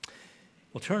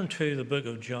We'll turn to the book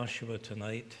of Joshua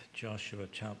tonight, Joshua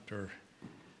chapter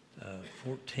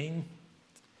 14,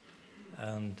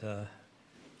 and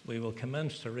we will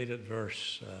commence to read at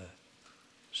verse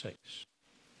 6.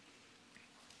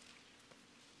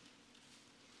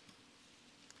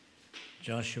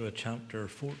 Joshua chapter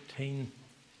 14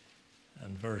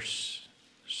 and verse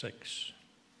 6.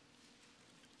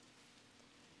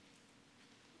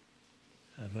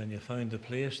 And when you find the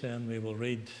place, then we will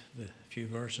read the few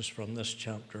verses from this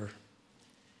chapter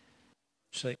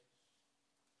 6.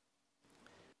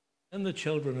 Then the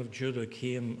children of Judah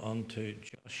came unto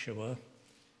Joshua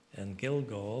in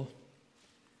Gilgal,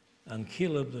 and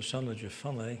Caleb the son of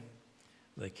Jephunneh,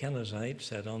 the Kenizzite,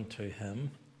 said unto him,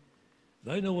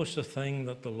 Thou knowest the thing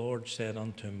that the Lord said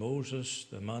unto Moses,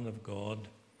 the man of God,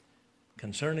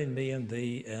 concerning me and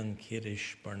thee in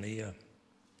Kadesh Barnea.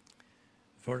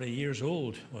 40 years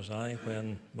old was I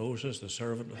when Moses, the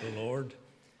servant of the Lord,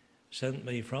 sent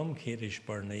me from Kadesh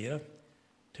Barnea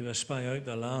to espy out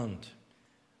the land,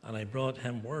 and I brought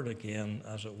him word again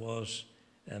as it was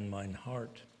in mine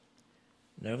heart.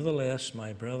 Nevertheless,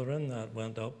 my brethren that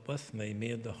went up with me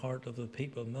made the heart of the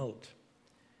people melt,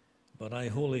 but I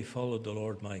wholly followed the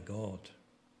Lord my God.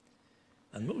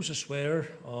 And Moses sware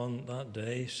on that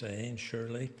day, saying,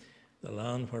 Surely the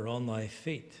land whereon thy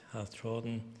feet hath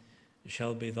trodden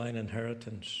shall be thine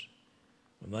inheritance,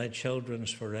 and thy children's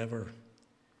forever,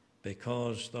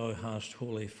 because thou hast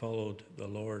wholly followed the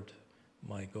Lord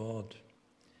my God.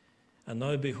 And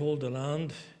now behold the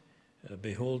land,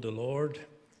 behold the Lord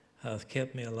hath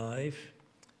kept me alive,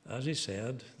 as he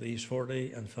said, these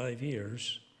 45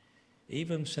 years,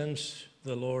 even since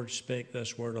the Lord spake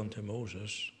this word unto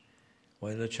Moses,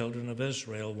 while the children of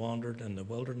Israel wandered in the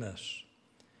wilderness.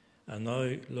 And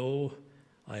now, lo,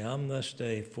 I am this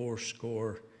day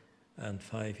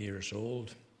 85 years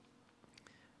old.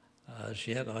 As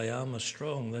yet I am as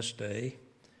strong this day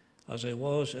as I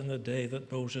was in the day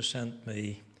that Moses sent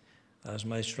me, as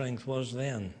my strength was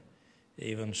then,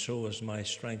 even so is my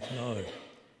strength now,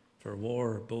 for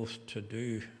war both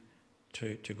to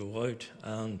go out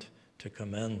and to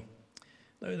come in.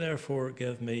 Now therefore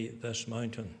give me this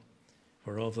mountain,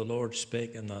 whereof the Lord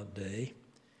spake in that day.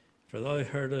 For thou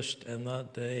heardest in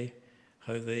that day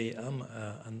how the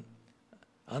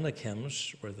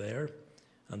Anakims were there,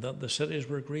 and that the cities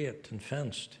were great and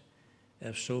fenced.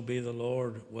 If so be the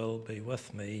Lord will be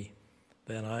with me,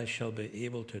 then I shall be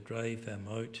able to drive them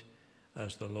out,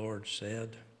 as the Lord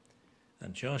said.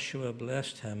 And Joshua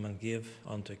blessed him and gave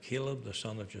unto Caleb the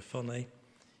son of Jephunneh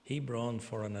Hebron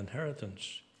for an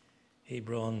inheritance.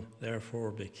 Hebron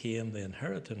therefore became the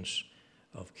inheritance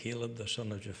of Caleb the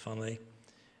son of Jephunneh,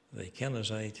 the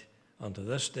Kenizzite, unto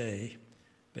this day,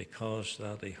 because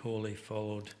that he wholly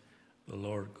followed the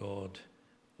Lord God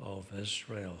of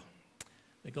Israel.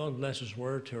 May God bless his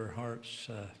word to our hearts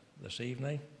this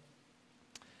evening.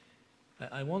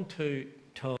 I want to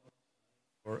talk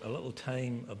for a little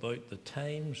time about the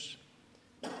times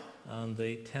and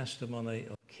the testimony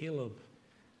of Caleb,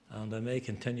 and I may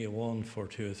continue on for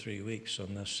 2 or 3 weeks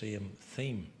on this same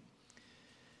theme.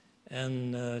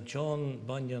 In John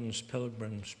Bunyan's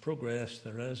Pilgrim's Progress,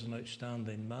 there is an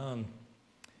outstanding man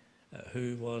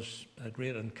who was a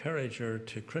great encourager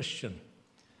to Christian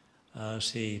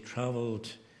as he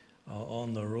travelled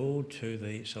on the road to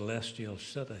the celestial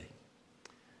city.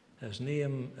 His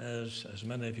name is, as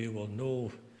many of you will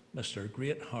know, Mr.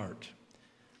 Greatheart,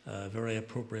 a very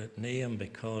appropriate name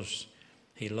because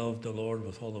he loved the Lord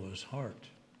with all of his heart.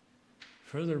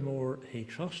 Furthermore, he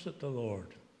trusted the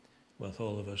Lord with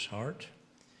all of his heart.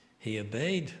 He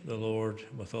obeyed the Lord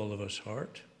with all of his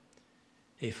heart.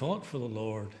 He fought for the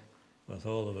Lord with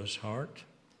all of his heart.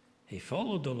 He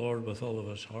followed the Lord with all of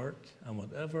his heart, and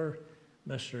whatever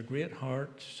Mr.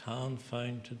 Greatheart's hand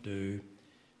found to do,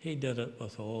 he did it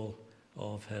with all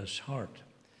of his heart.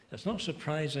 It's not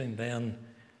surprising then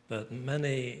that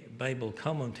many Bible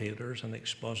commentators and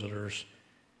expositors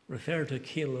refer to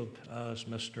Caleb as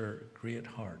Mr.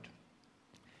 Greatheart.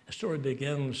 The story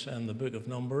begins in the book of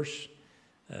Numbers,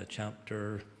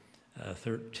 chapter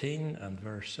 13 and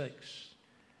verse 6.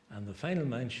 And the final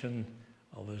mention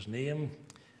of his name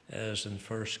is in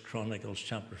 1 Chronicles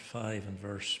chapter 5 and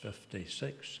verse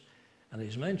 56. And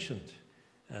he's mentioned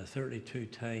 32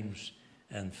 times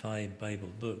in 5 Bible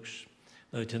books.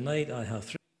 Now tonight I have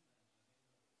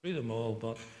through them all,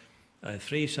 but I have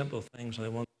 3 simple things I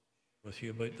want to share with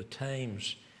you about the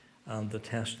times and the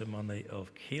testimony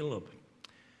of Caleb.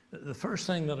 The first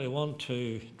thing that I want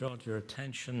to draw to your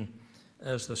attention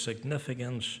is the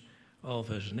significance of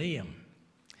his name.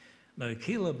 Now,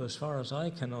 Caleb, as far as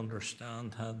I can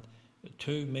understand, had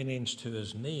 2 meanings to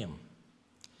his name.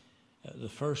 The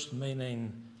first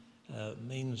meaning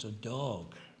means a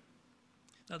dog.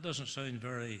 That doesn't sound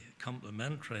very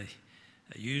complimentary.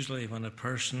 Usually when a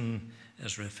person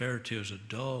is referred to as a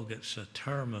dog, it's a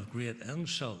term of great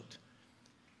insult.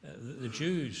 The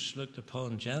Jews looked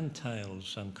upon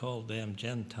Gentiles and called them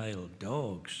Gentile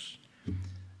dogs.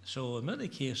 So in many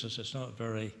cases, it's not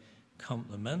very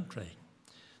complimentary.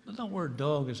 But that word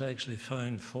dog is actually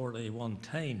found 41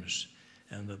 times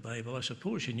in the Bible. I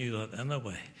suppose you knew that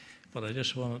anyway, but I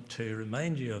just wanted to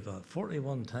remind you of that.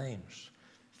 41 times,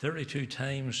 32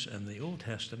 times in the Old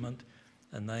Testament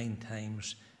and 9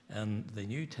 times in the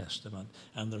New Testament.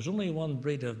 And there's only one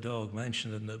breed of dog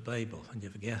mentioned in the Bible, and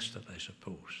you've guessed it, I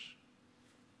suppose.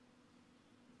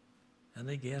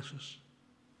 Any guesses?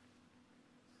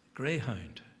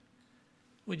 Greyhound.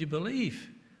 Would you believe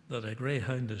that a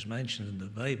greyhound is mentioned in the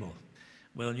Bible?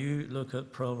 Well, you look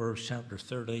at Proverbs chapter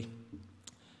 30,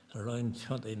 around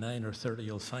 29 or 30,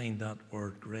 you'll find that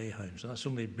word greyhound. So that's the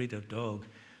only breed of dog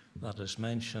that is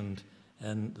mentioned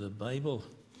in the Bible.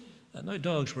 Now,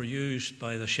 dogs were used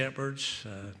by the shepherds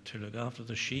to look after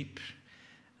the sheep.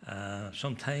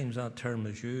 Sometimes that term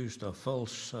is used of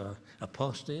false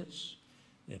apostates.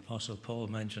 The Apostle Paul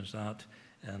mentions that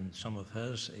in some of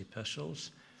his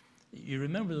epistles. You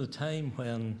remember the time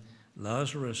when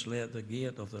Lazarus lay at the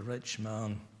gate of the rich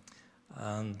man,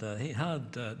 and he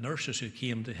had nurses who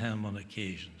came to him on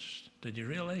occasions. Did you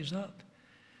realize that?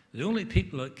 The only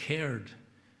people that cared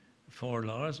for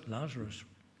Lazarus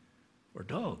were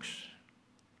dogs.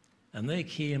 And they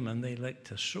came and they licked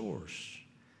his sores.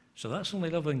 So that's only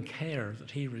loving care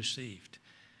that he received.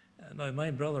 Now, my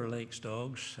brother likes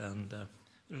dogs, and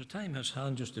there's a time his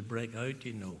hand used to break out,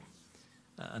 you know.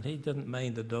 And he didn't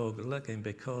mind the dog licking,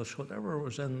 because whatever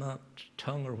was in that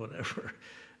tongue or whatever,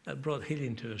 it brought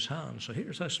healing to his hand. So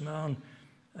here's this man,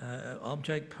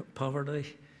 abject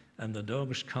poverty, and the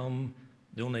dogs come,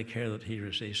 the only care that he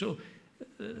receives. So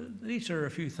these are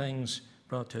a few things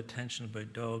brought to attention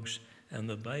about dogs in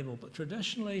the Bible. But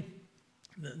traditionally,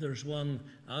 there's one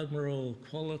admirable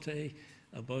quality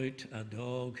about a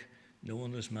dog,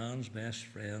 known as man's best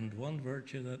friend, one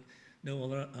virtue that no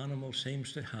other animal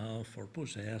seems to have or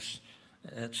possess.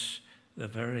 It's the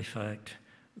very fact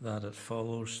that it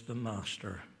follows the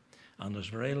master and is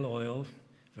very loyal,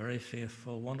 very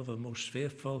faithful, one of the most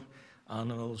faithful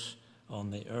animals on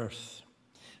the earth.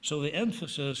 So the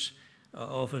emphasis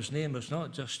of his name is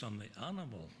not just on the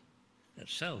animal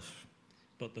itself,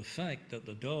 but the fact that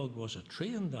the dog was a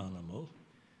trained animal,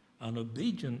 an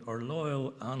obedient or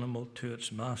loyal animal to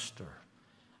its master,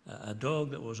 a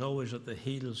dog that was always at the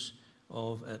heels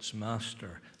of its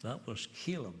master. That was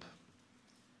Caleb.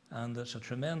 And it's a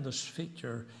tremendous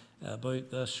feature about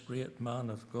this great man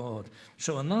of God.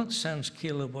 So in that sense,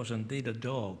 Caleb was indeed a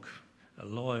dog, a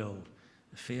loyal,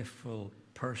 faithful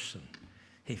person.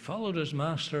 He followed his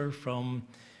master from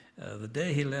the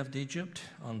day he left Egypt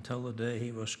until the day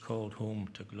he was called home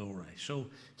to glory. So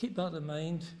keep that in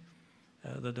mind.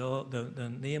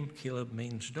 The name Caleb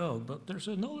means dog, but there's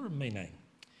another meaning.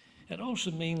 It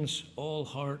also means all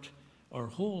heart or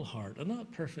whole heart, and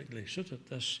that perfectly suited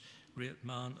this great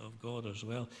man of God as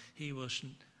well. He was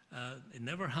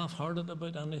never half-hearted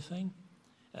about anything.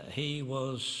 He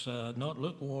was not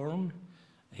lukewarm.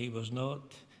 He was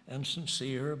not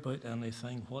insincere about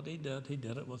anything. What he did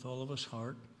it with all of his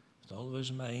heart, with all of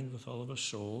his mind, with all of his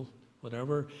soul.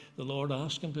 Whatever the Lord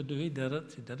asked him to do, he did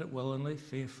it. He did it willingly,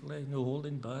 faithfully, no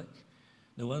holding back,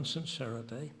 no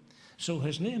insincerity. So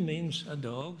his name means a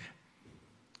dog,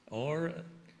 or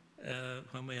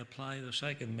when we apply the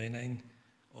second meaning,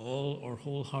 all or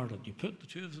wholehearted. You put the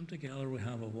two of them together, we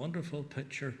have a wonderful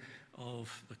picture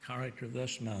of the character of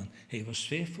this man. He was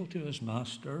faithful to his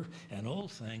master in all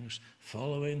things,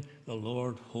 following the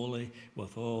Lord wholly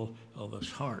with all of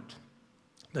his heart.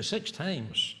 Now, 6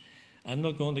 times, I'm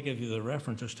not going to give you the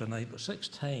references tonight, but 6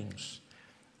 times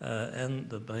in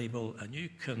the Bible, and you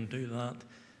can do that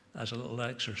as a little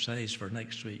exercise for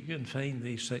next week. You can find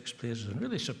these 6 places and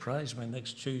really surprise me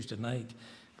next Tuesday night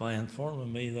by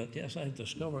informing me that, yes, I've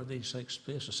discovered these 6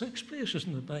 places. 6 places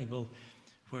in the Bible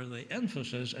where the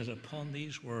emphasis is upon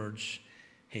these words,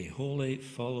 he wholly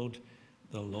followed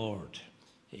the Lord.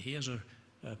 He is a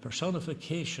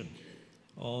personification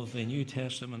of the New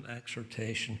Testament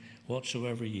exhortation,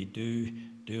 whatsoever ye do,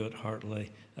 do it heartily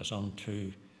as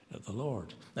unto the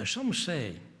Lord. Now, some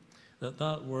say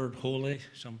that word holy,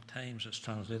 sometimes it's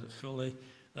translated fully,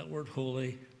 that word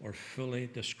holy or fully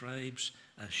describes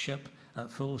a ship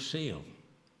at full sail.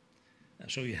 And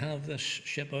so you have this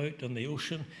ship out on the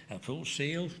ocean at full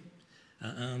sail,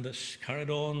 and it's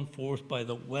carried on forth by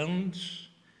the winds,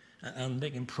 and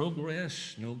making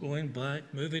progress, going back,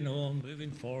 moving on,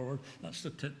 moving forward. That's the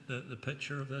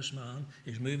picture of this man.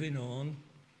 He's moving on.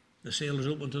 The sail is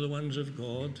open to the winds of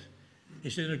God.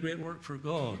 He's doing a great work for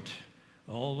God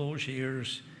all those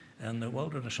years in the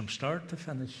wilderness from start to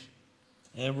finish.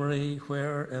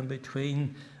 Everywhere in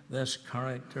between, this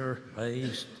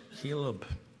characterized Caleb,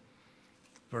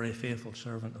 very faithful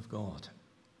servant of God.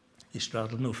 He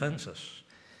straddled no fences.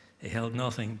 He held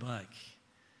nothing back.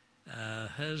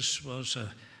 His was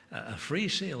a free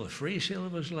sail. The free sail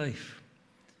of his life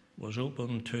was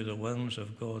open to the winds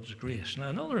of God's grace. Now,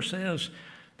 another says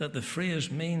that the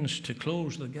phrase means to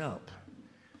close the gap.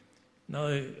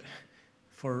 Now,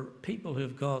 for people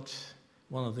who've got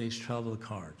one of these travel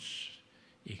cards,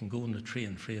 you can go on the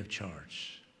train free of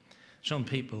charge. Some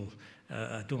people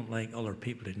don't like other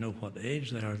people to know what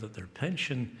age they are, that they're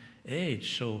pension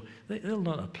age, so they'll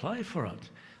not apply for it.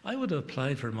 I would have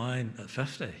applied for mine at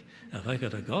 50 if I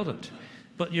could have got it.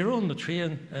 But you're on the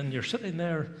train and you're sitting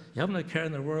there, you haven't a care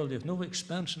in the world, you have no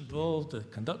expense involved, the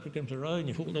conductor comes around,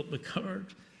 you hold up the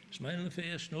card, smile in the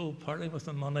face, no parting with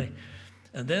the money.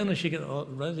 And then as you get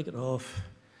ready to get off,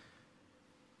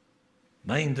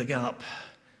 mind the gap,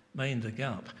 mind the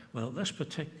gap. Well, this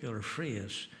particular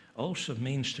phrase also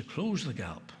means to close the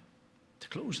gap, to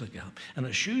close the gap. And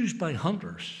it's used by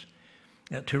hunters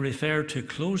to refer to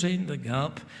closing the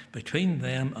gap between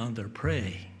them and their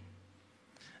prey.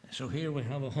 So here we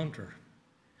have a hunter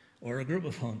or a group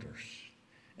of hunters.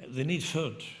 They need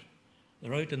food.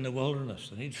 They're out in the wilderness.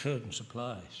 They need food and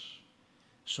supplies.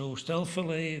 So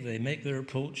stealthily they make their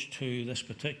approach to this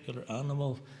particular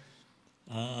animal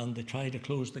and they try to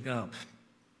close the gap.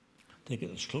 They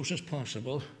get as close as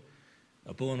possible,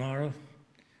 a bow and arrow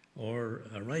or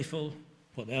a rifle,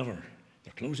 whatever.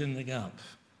 They're closing the gap.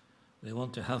 They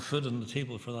want to have food on the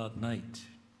table for that night.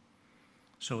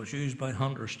 So it's used by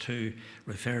hunters to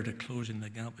refer to closing the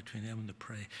gap between them and the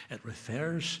prey. It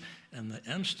refers, in the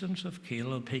instance of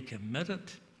Caleb, he committed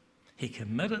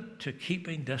to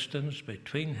keeping distance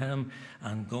between him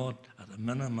and God at a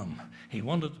minimum. He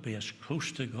wanted to be as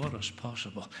close to God as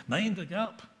possible. Mind the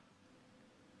gap.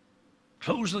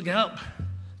 Close the gap.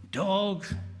 Dog.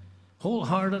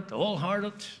 Wholehearted,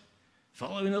 all-hearted.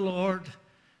 Following the Lord.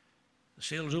 The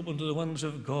sail is open to the winds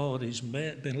of God. He's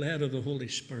been led of the Holy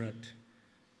Spirit.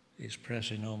 He's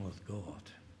pressing on with God.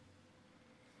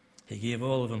 He gave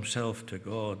all of himself to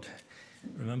God.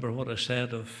 Remember what I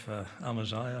said of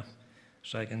Amaziah,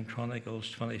 2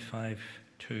 Chronicles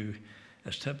 25:2.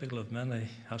 It's typical of many,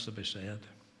 has to be said.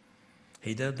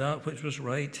 He did that which was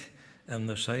right in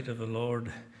the sight of the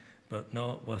Lord, but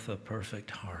not with a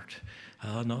perfect heart.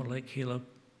 Not like Caleb.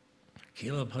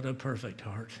 Caleb had a perfect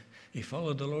heart. He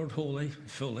followed the Lord wholly,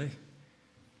 fully.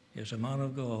 He was a man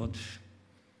of God,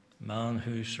 a man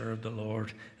who served the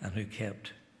Lord and who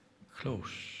kept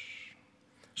close.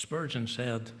 Spurgeon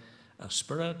said, a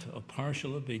spirit of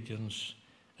partial obedience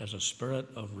is a spirit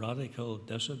of radical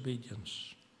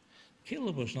disobedience.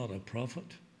 Caleb was not a prophet.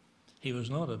 He was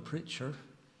not a preacher.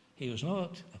 He was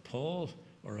not a Paul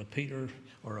or a Peter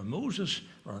or a Moses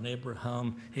or an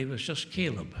Abraham. He was just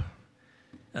Caleb.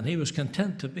 And he was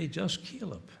content to be just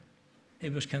Caleb. He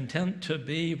was content to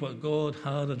be what God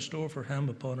had in store for him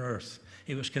upon earth.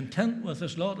 He was content with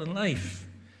his lot in life.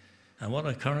 And what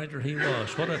a character he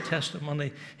was. What a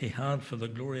testimony he had for the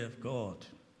glory of God.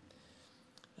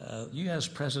 U.S.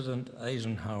 President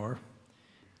Eisenhower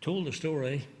told a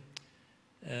story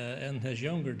in his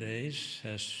younger days.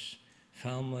 His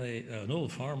family, an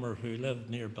old farmer who lived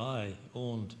nearby,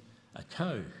 owned a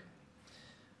cow.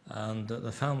 And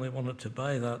the family wanted to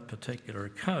buy that particular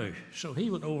cow. So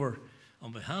he went over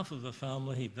on behalf of the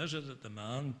family. He visited the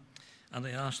man and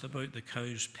he asked about the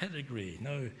cow's pedigree.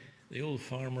 Now, the old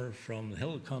farmer from the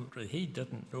hill country, he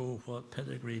didn't know what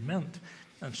pedigree meant.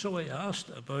 And so he asked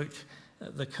about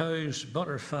the cow's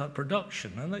butterfat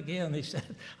production. And again, he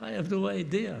said, I have no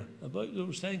idea about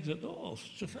those things at all.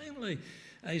 So finally,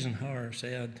 Eisenhower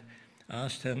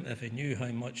asked him if he knew how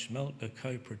much milk the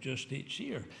cow produced each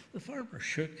year. The farmer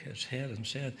shook his head and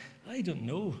said, I don't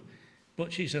know,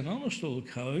 but she's an honest old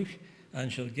cow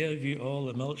and she'll give you all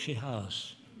the milk she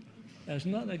has.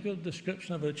 Isn't that a good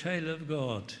description of a child of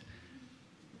God?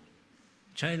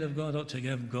 Child of God ought to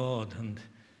give God and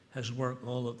his work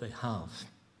all that they have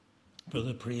for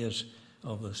the praise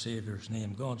of the Saviour's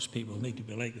name. God's people need to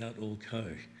be like that old cow.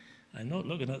 I'm not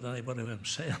looking at anybody when I'm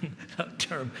saying that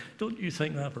term. Don't you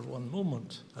think that for one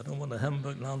moment. I don't want a hymn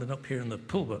book landing up here in the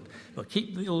pulpit. But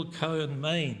keep the old cow in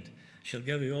mind. She'll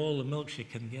give you all the milk she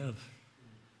can give.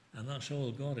 And that's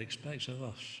all God expects of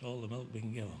us, all the milk we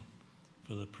can give him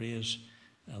for the praise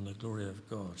and the glory of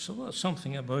God. So that's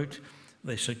something about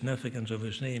the significance of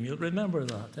his name. You'll remember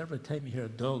that every time you hear a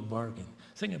dog barking.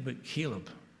 Think about Caleb.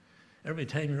 Every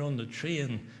time you're on the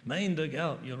train, mind the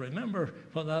gap. You'll remember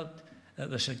what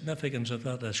the significance of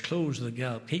that is. Close the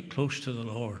gap. Keep close to the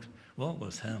Lord. Walk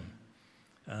with him.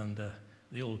 And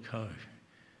the old cow.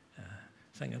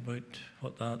 Think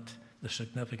about the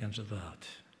significance of that.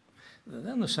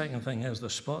 Then the second thing is the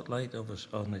spotlight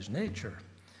on his nature.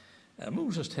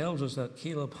 Moses tells us that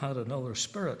Caleb had another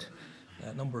spirit.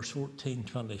 Numbers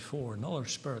 14:24, another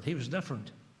spirit. He was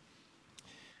different.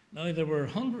 Now, there were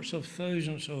hundreds of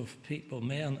thousands of people,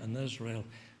 men in Israel,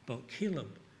 but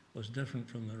Caleb was different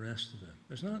from the rest of them.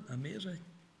 Isn't that amazing?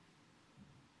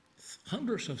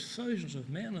 Hundreds of thousands of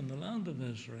men in the land of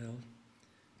Israel,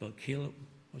 but Caleb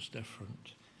was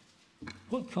different.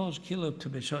 What caused Caleb to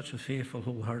be such a faithful,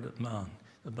 wholehearted man?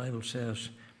 The Bible says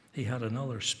he had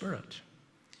another spirit.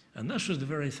 And this was the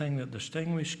very thing that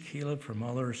distinguished Caleb from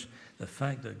others, the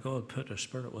fact that God put a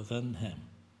spirit within him.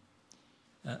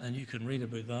 And you can read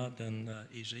about that in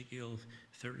Ezekiel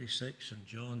 36 and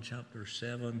John chapter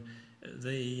 7.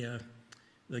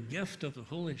 The gift of the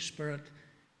Holy Spirit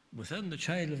within the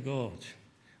child of God.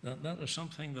 That is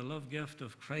something, the love gift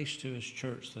of Christ to his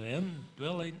church, the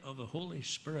indwelling of the Holy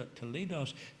Spirit to lead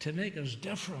us, to make us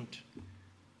different,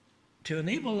 to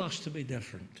enable us to be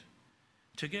different,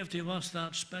 to give to us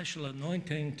that special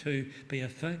anointing to be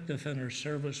effective in our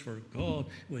service for God.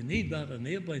 We need that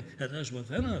enabling. It is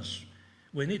within us.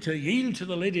 We need to yield to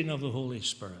the leading of the Holy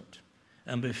Spirit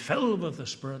and be filled with the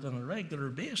Spirit on a regular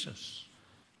basis,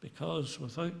 because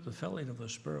without the filling of the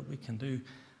Spirit we can do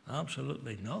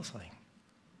absolutely nothing.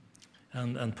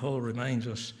 And Paul reminds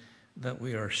us that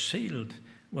we are sealed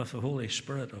with the Holy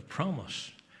Spirit of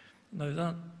promise. Now,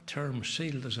 that term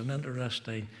sealed is an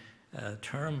interesting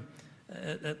term.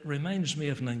 It reminds me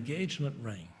of an engagement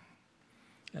ring.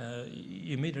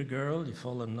 You meet a girl, you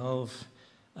fall in love,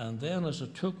 and then as a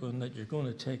token that you're going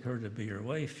to take her to be your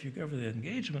wife, you give her the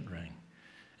engagement ring.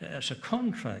 It's a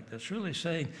contract. It's really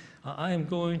saying, I am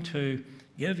going to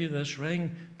give you this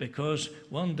ring because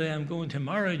one day I'm going to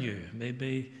marry you,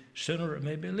 maybe sooner or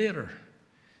maybe later.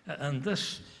 And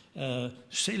this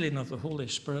sealing of the Holy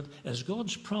Spirit is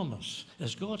God's promise,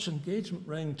 is God's engagement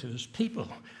ring to his people,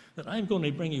 that I'm going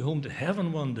to bring you home to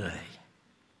heaven one day.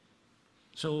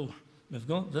 So we've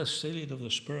got this sealing of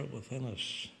the Spirit within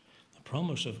us, the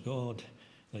promise of God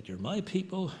that you're my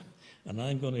people and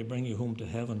I'm going to bring you home to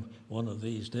heaven one of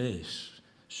these days,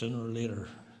 sooner or later.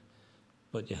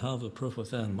 But you have the proof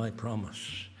within, my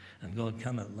promise, and God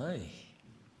cannot lie.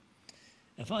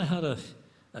 If I had a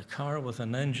car with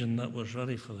an engine that was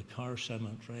ready for the car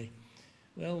cemetery,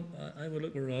 well, I would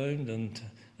look around and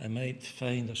I might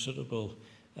find a suitable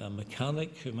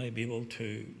mechanic who might be able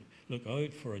to look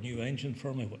out for a new engine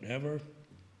for me, whatever,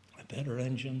 a better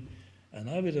engine, and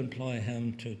I would employ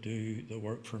him to do the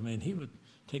work for me. And he would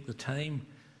take the time,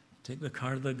 take the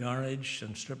car to the garage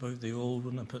and strip out the old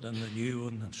one and put in the new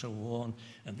one and so on.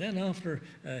 And then after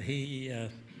he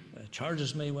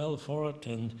charges me well for it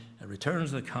and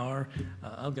returns the car,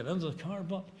 I'll get into the car.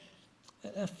 But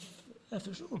if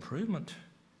there's no improvement,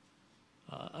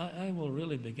 I will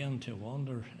really begin to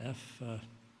wonder if,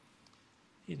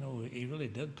 he really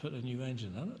did put a new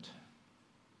engine in it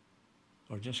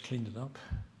or just cleaned it up.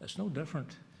 It's no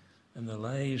different in the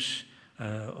lives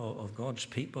of God's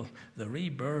people. The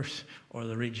rebirth or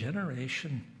the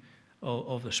regeneration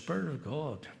of the Spirit of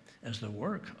God is the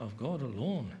work of God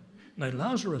alone. Now,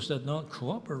 Lazarus did not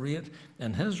cooperate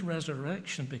in his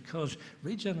resurrection because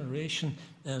regeneration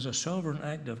is a sovereign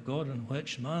act of God in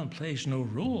which man plays no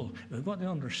role. We've got to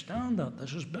understand that.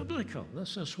 This is biblical.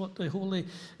 This is what the Holy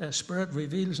Spirit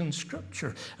reveals in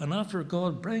Scripture. And after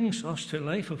God brings us to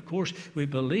life, of course, we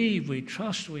believe, we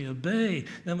trust, we obey.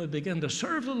 Then we begin to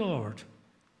serve the Lord.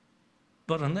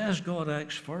 But unless God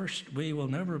acts first, we will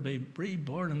never be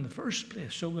reborn in the first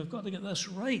place. So we've got to get this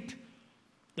right.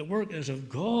 The work is of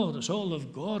God. It's all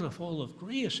of God, all of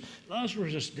grace.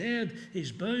 Lazarus is dead.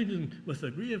 He's bound with the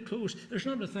grave clothes. There's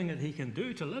not a thing that he can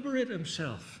do to liberate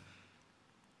himself.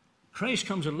 Christ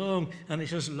comes along and he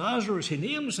says, Lazarus, he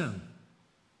names him.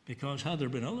 Because had there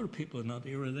been other people in that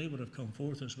era, they would have come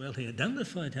forth as well. He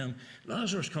identified him.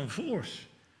 Lazarus, come forth.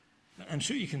 And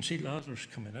so you can see Lazarus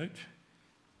coming out.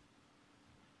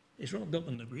 He's wrapped up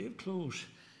in the grave clothes.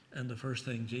 And the first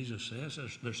thing Jesus says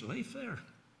is, there's life there.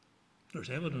 There's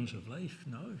evidence of life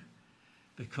now.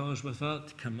 Because with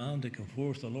that command to come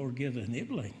forth, the Lord gave the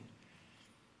enabling.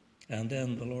 And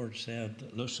then the Lord said,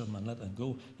 loose him and let him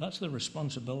go. That's the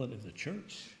responsibility of the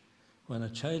church. When a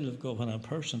child of God, when a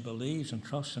person believes and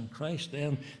trusts in Christ,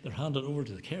 then they're handed over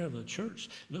to the care of the church.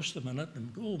 Loose them and let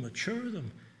them go. Mature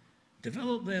them.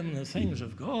 Develop them in the things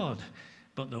of God.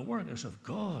 but the work is of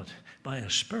God by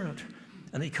His Spirit.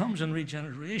 And He comes in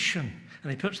regeneration,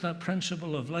 and He puts that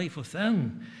principle of life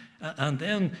within. And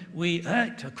then we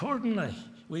act accordingly.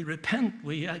 We repent,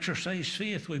 we exercise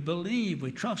faith, we believe,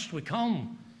 we trust, we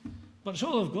come. But it's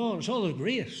all of God, it's all of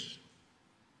grace.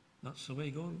 That's the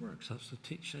way God works. That's the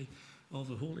teaching of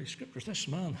the Holy Scriptures. This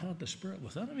man had the Spirit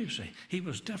within him, you see. He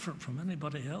was different from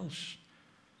anybody else.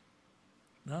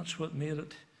 That's what made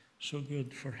it so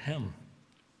good for him.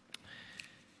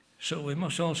 So we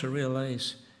must also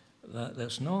realize that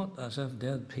it's not as if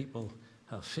dead people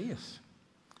have faith.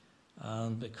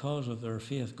 And because of their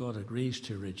faith, God agrees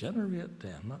to regenerate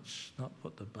them. That's not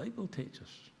what the Bible teaches.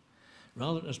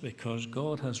 Rather, it is because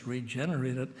God has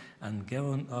regenerated and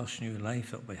given us new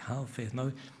life that we have faith.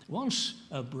 Now, once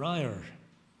a briar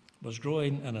was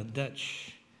growing in a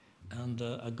ditch, and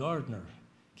a gardener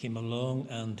came along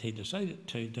and he decided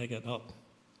to dig it up.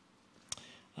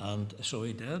 And so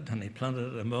he did, and he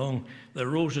planted it among the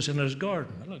roses in his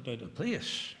garden. It looked out of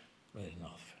place, right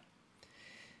enough.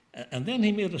 And then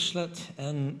he made a slit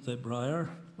in the briar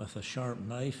with a sharp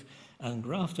knife and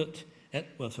grafted it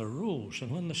with a rose. And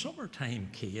when the summertime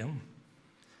came,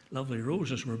 lovely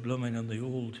roses were blooming in the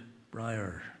old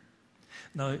briar.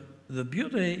 Now, the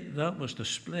beauty that was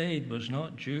displayed was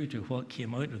not due to what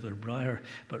came out of the briar,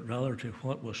 but rather to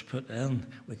what was put in.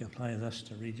 We can apply this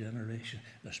to regeneration.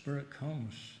 The Spirit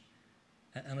comes,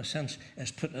 in a sense,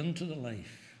 is put into the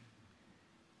life,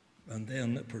 and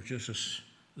then it produces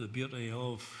the beauty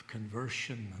of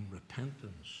conversion and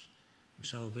repentance and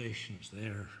salvation. Is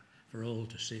there for all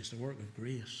to see. It's the work of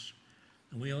grace.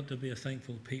 And we ought to be a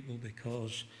thankful people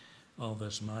because of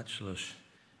His matchless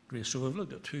grace. So we've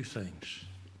looked at two things.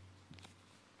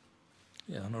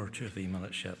 Yeah, another 2 or 3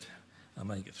 minutes yet. I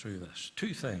might get through this.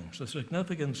 Two things. The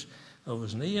significance of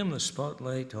His name, the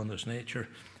spotlight on His nature,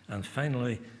 and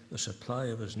finally, the supply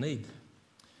of His need.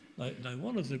 Now,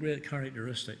 one of the great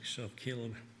characteristics of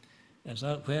Caleb is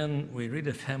that when we read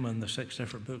of him in the 6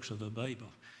 different books of the Bible,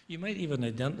 you might even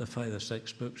identify the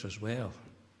 6 books as well.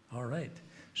 All right.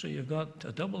 So you've got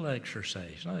a double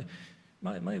exercise. Now,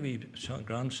 my wee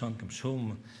grandson comes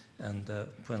home, and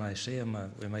when I see him,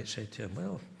 we might say to him,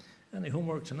 well, any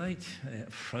homework tonight?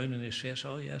 Frown in his face,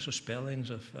 oh yes, the spellings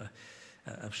of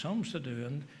sums to do.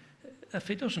 And if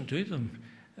he doesn't do them,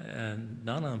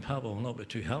 Nana and Papa will not be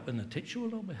too happy, and the teacher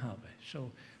will not be happy.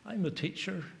 So I'm the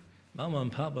teacher. Mama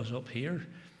and Papa's up here.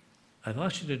 I've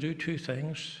asked you to do 2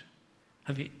 things.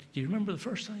 Do you remember the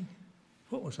first thing?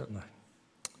 What was that now?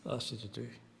 I asked you to do.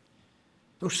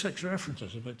 Those 6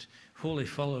 references about wholly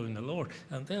following the Lord.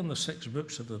 And then the 6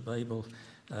 books of the Bible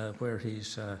where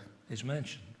he's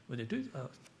mentioned. Will you do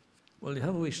that? Will you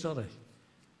have a wee study?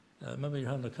 Maybe you're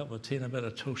having a cup of tea and a bit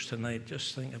of toast tonight.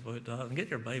 Just think about that and get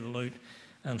your Bible out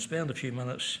and spend a few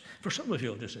minutes. For some of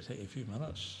you, it'll just take a few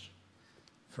minutes.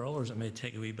 For others, it may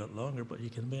take a wee bit longer, but you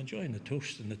can be enjoying the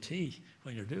toast and the tea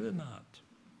when you're doing that.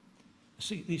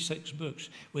 See, these 6 books,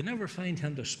 we never find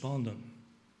him despondent.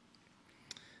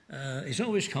 He's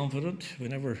always confident. We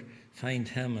never find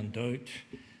him in doubt.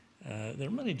 There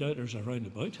are many doubters around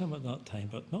about him at that time,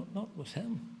 but not with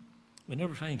him. We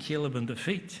never find Caleb in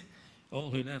defeat.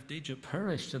 All who left Egypt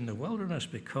perished in the wilderness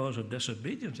because of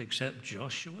disobedience, except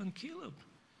Joshua and Caleb,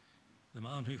 the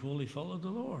man who wholly followed the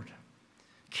Lord.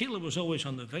 Caleb was always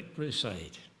on the victory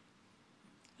side.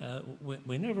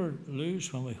 We never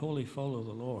lose when we wholly follow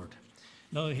the Lord.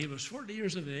 Now, he was 40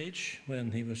 years of age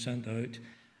when he was sent out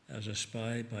as a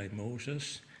spy by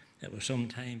Moses. It was some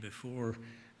time before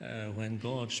when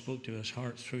God spoke to his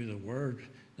heart through the word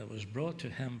that was brought to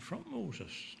him from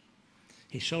Moses.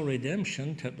 He saw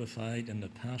redemption typified in the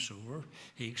Passover.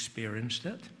 He experienced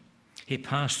it. He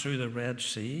passed through the Red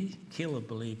Sea. Caleb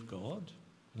believed God,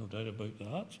 no doubt about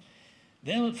that.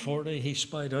 Then at 40, he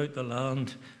spied out the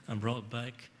land and brought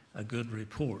back a good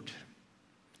report.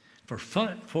 For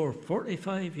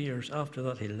 45 years after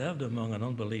that, he lived among an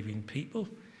unbelieving people,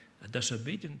 a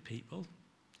disobedient people,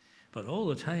 but all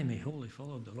the time he wholly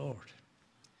followed the Lord.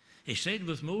 He stayed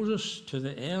with Moses to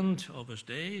the end of his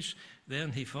days.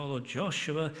 Then he followed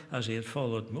Joshua as he had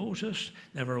followed Moses.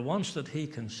 Never once did he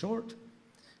consort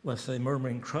with the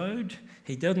murmuring crowd.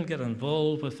 He didn't get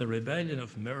involved with the rebellion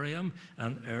of Miriam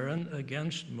and Aaron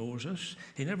against Moses.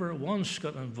 He never once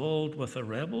got involved with the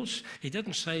rebels. He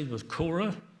didn't side with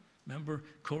Korah. Remember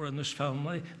Korah and this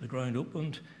family? The ground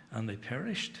opened and they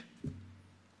perished.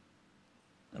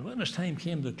 And when his time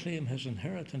came to claim his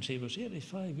inheritance, he was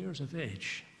 85 years of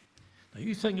age. Now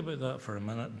you think about that for a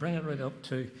minute. Bring it right up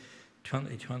to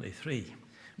 2023.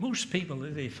 Most people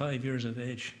at 85 years of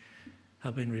age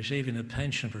have been receiving a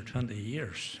pension for 20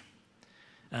 years.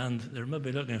 And they're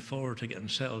maybe looking forward to getting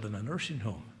settled in a nursing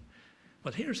home.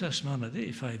 But here's this man at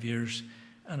 85 years,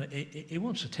 and he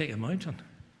wants to take a mountain.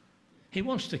 He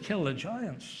wants to kill the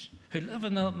giants who live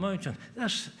in that mountain.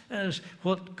 This is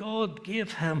what God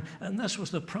gave him, and this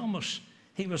was the promise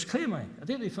he was claiming at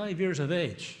 85 years of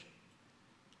age.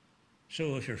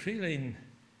 So if you're feeling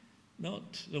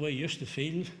not the way you used to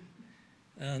feel,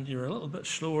 and you're a little bit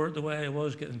slower the way I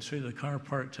was getting through the car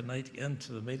park tonight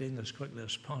into the meeting as quickly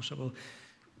as possible,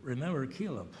 remember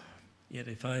Caleb,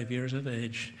 85 years of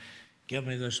age. Give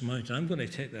me this mountain. I'm going to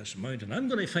take this mountain. I'm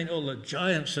going to find all the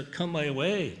giants that come my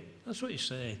way. That's what he's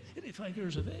saying. 85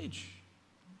 years of age.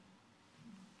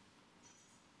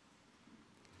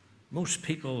 Most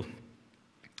people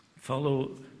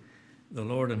follow the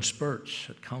Lord in spurts.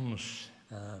 It comes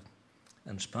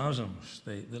in spasms.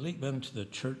 They leap into the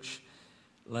church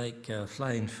like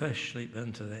flying fish leap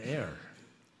into the air.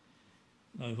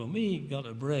 Now, when we got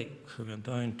a break, we went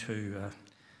down to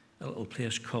a little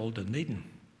place called Dunedin,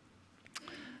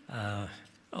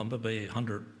 maybe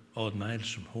 100 odd miles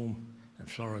from home in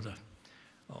Florida,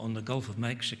 on the Gulf of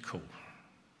Mexico.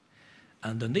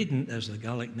 And Dunedin is the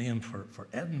Gaelic name for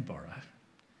Edinburgh.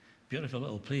 Beautiful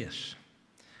little place.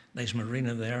 Nice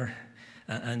marina there.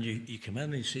 And you come in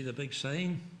and you see the big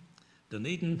sign,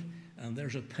 Dunedin, and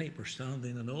there's a piper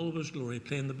standing in all of his glory,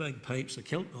 playing the big pipes, the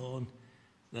kilt on.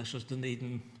 This is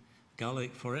Dunedin,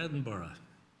 Gaelic for Edinburgh.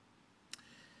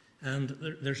 And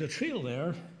there's a trail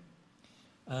there,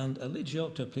 and it leads you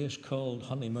up to a place called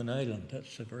Honeymoon Island.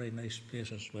 That's a very nice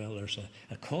place as well. There's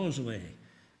a causeway,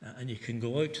 and you can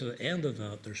go out to the end of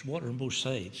that. There's water on both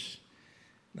sides.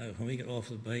 Now, when we got off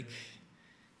the bike,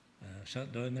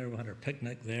 sat down there, we had our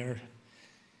picnic there.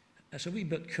 It's a wee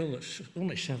bit cool. It's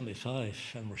only 75,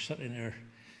 and we're sitting there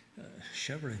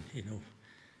shivering,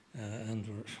 and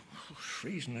we're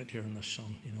freezing out here in the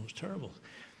sun. It's terrible.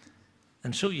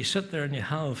 And so you sit there and you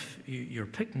have your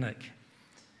picnic,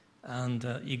 and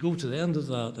you go to the end of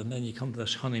that, and then you come to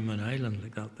this Honeymoon Island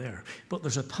like that there. But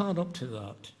there's a path up to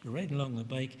that. You're riding along the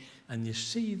bike, and you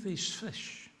see these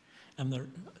fish, and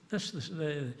this is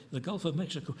the Gulf of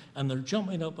Mexico, and they're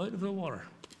jumping up out of the water.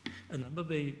 And they're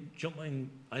maybe jumping,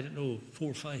 4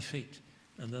 or 5 feet,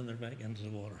 and then they're back into the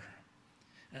water.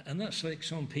 And that's like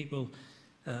some people,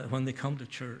 when they come to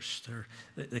church,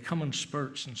 they come in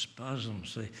spurts and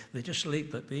spasms. They just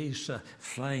leap at these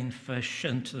flying fish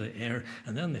into the air,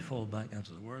 and then they fall back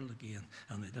into the world again,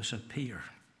 and they disappear.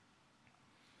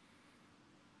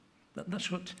 That's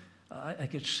what I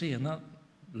could see, and that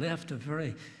left a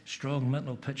very strong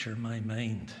mental picture in my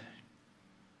mind,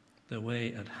 the way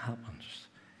it happens.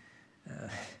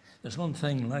 There's one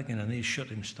thing lacking in these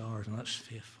shooting stars, and that's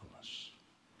faithfulness.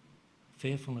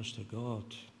 Faithfulness to God.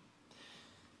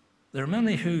 There are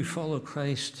many who follow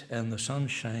Christ in the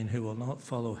sunshine who will not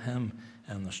follow him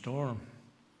in the storm.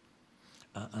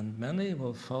 And many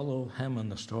will follow him in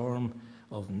the storm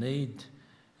of need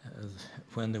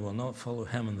when they will not follow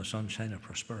him in the sunshine of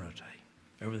prosperity.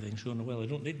 Everything's going well. They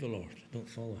don't need the Lord. They don't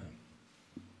follow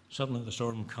him. Suddenly the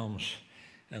storm comes,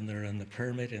 and they're in the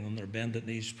prayer meeting on their bended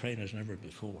knees praying as never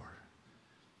before.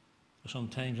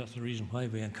 Sometimes that's the reason why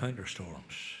we encounter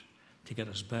storms, to get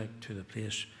us back to the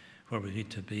place where we need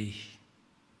to be.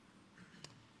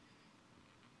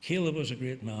 Caleb was a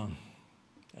great man.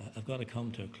 I've got to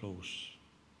come to a close.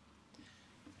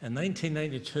 In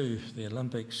 1992, the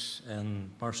Olympics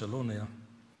in Barcelona,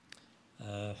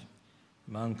 a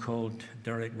man called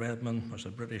Derek Redmond was a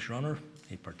British runner.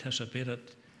 He participated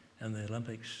in the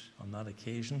Olympics on that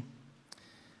occasion.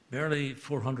 Barely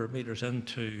 400 metres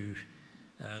into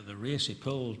the race, he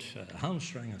pulled a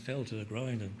hamstring and fell to the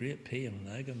ground in great pain and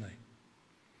agony.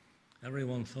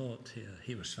 Everyone thought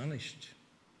he was finished.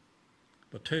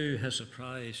 But to his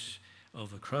surprise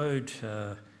of the crowd,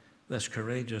 this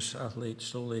courageous athlete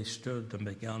slowly stood and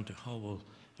began to hobble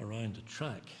around the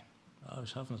track. I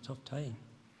was having a tough time.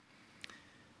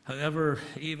 However,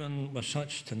 even with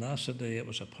such tenacity, it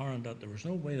was apparent that there was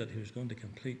no way that he was going to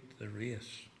complete the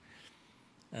race.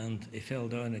 And he fell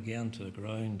down again to the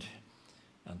ground.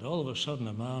 And all of a sudden,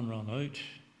 a man ran out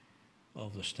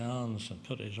of the stands and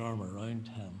put his arm around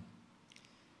him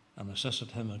and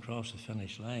assisted him across the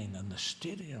finish line. And the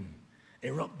stadium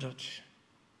erupted.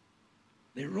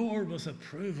 They roared with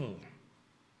approval.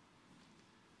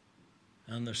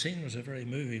 And the scene was a very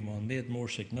moving one, made more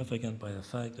significant by the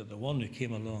fact that the one who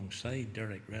came alongside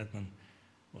Derek Redmond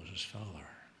was his father.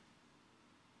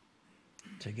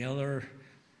 Together,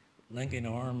 linking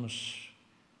arms,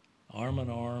 arm in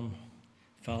arm,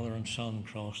 father and son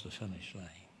crossed the finish line.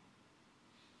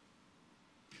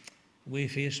 We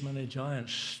face many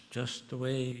giants just the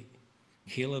way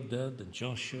Caleb did and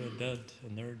Joshua did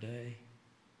in their day.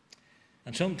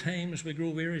 And sometimes we grow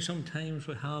weary, sometimes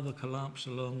we have a collapse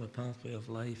along the pathway of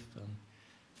life and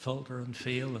falter and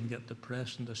fail and get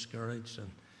depressed and discouraged and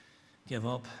give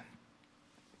up.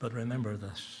 But remember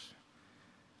this,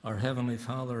 our Heavenly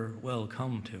Father will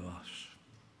come to us,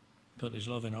 put his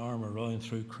loving arm around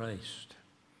through Christ,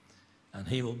 and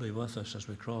he will be with us as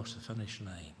we cross the finish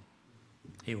line.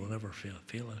 He will never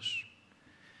fail us.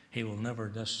 He will never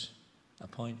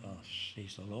disappoint us.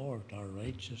 He's the Lord, our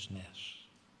righteousness.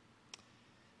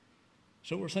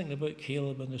 So we're thinking about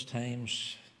Caleb in his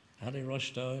times. I had to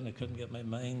rush down. I couldn't get my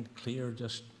mind clear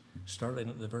just starting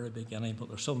at the very beginning, but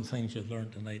there's some things you've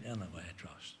learned tonight anyway, I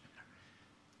trust.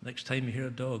 Next time you hear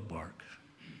a dog bark,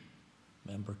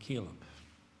 remember Caleb.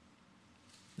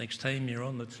 Next time you're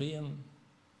on the train,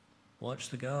 watch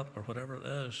the gap or whatever it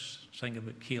is, think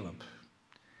about Caleb.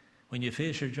 When you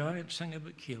face your giants, think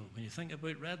about Caleb. When you think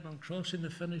about Redmond crossing the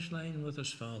finish line with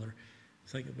his father,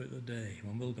 think about the day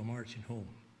when we'll go marching home,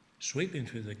 sweeping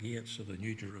through the gates of the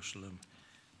New Jerusalem,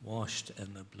 washed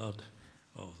in the blood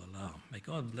of the Lamb. May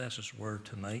God bless his word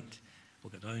tonight.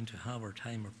 We'll go down to have our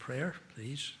time of prayer,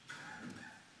 please.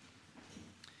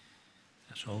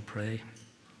 Let's all pray.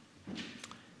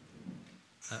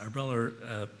 Our brother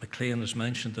McLean has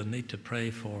mentioned the need to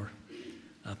pray for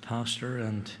a pastor,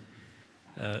 and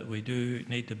we do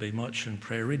need to be much in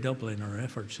prayer, redoubling our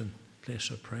efforts in place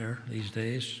of prayer these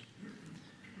days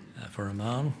for a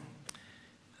man.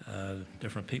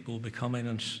 Different people will be coming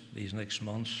in these next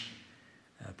months.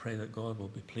 I pray that God will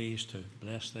be pleased to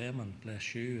bless them and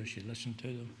bless you as you listen to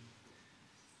them.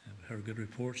 We've heard good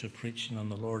reports of preaching on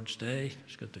the Lord's Day.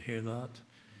 It's good to hear that.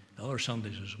 Other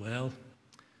Sundays as well.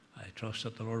 I trust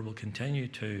that the Lord will continue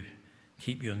to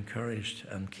keep you encouraged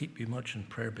and keep you much in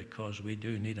prayer, because we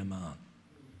do need a man.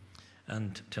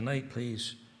 And tonight,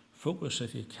 please focus,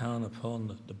 if you can,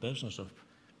 upon the business of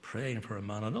praying for a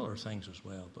man and other things as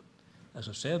well. But as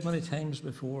I've said many times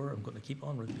before, I'm going to keep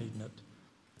on repeating it.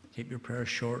 Keep your prayers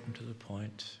short and to the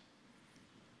point.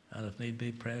 And if need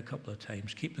be, pray a couple of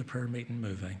times. Keep the prayer meeting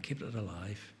moving. Keep it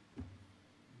alive.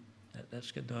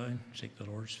 Let's get down, seek the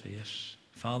Lord's face.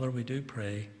 Father, we do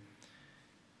pray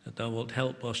that thou wilt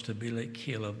help us to be like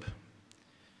Caleb.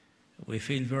 We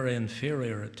feel very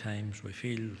inferior at times. We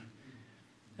feel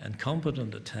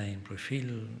incompetent at times. We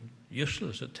feel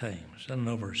useless at times in and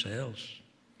of ourselves.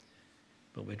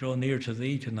 But we draw near to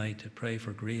thee tonight to pray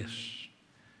for grace.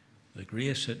 The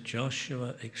grace that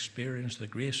Joshua experienced, the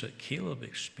grace that Caleb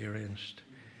experienced,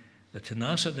 the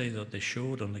tenacity that they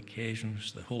showed on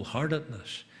occasions, the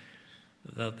wholeheartedness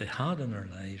that they had in their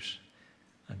lives.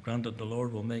 And granted, the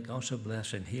Lord will make us a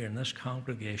blessing here in this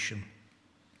congregation.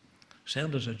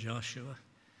 Send us a Joshua,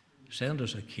 send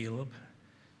us a Caleb,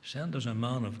 send us a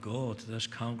man of God to this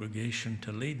congregation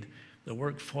to lead the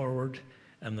work forward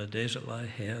in the days that lie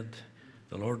ahead.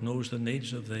 The Lord knows the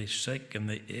needs of the sick and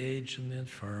the aged and the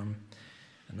infirm.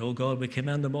 And, O God, we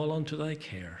commend them all unto thy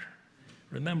care.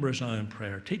 Remember us now in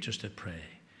prayer. Teach us to pray.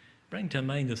 Bring to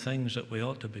mind the things that we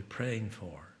ought to be praying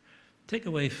for. Take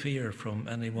away fear from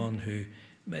anyone who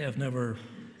may have never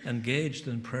engaged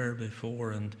in prayer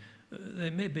before, and they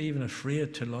may be even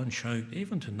afraid to launch out,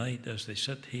 even tonight as they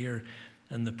sit here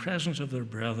in the presence of their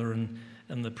brethren,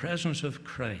 in the presence of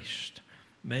Christ.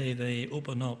 May they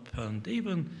open up, and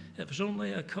even if it's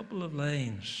only a couple of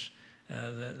lines,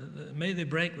 may they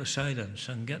break the silence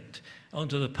and get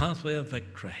onto the pathway of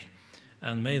victory.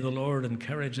 And may the Lord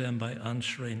encourage them by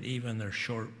answering even their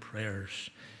short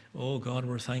prayers. Oh God,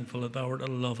 we're thankful that thou art a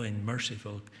loving,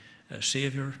 merciful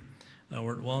Saviour. Thou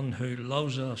art one who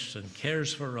loves us and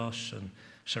cares for us and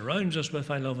surrounds us with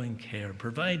thy loving care,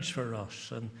 provides for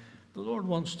us. And the Lord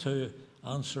wants to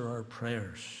answer our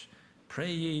prayers.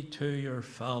 Pray ye to your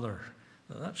Father.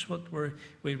 That's what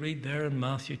we read there in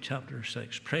Matthew chapter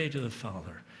 6. Pray to the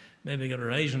Father. May we get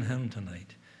our eyes on him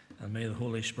tonight. And may the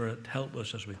Holy Spirit help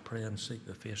us as we pray and seek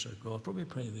the face of God. For we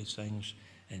pray these things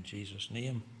in Jesus'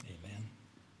 name. Amen.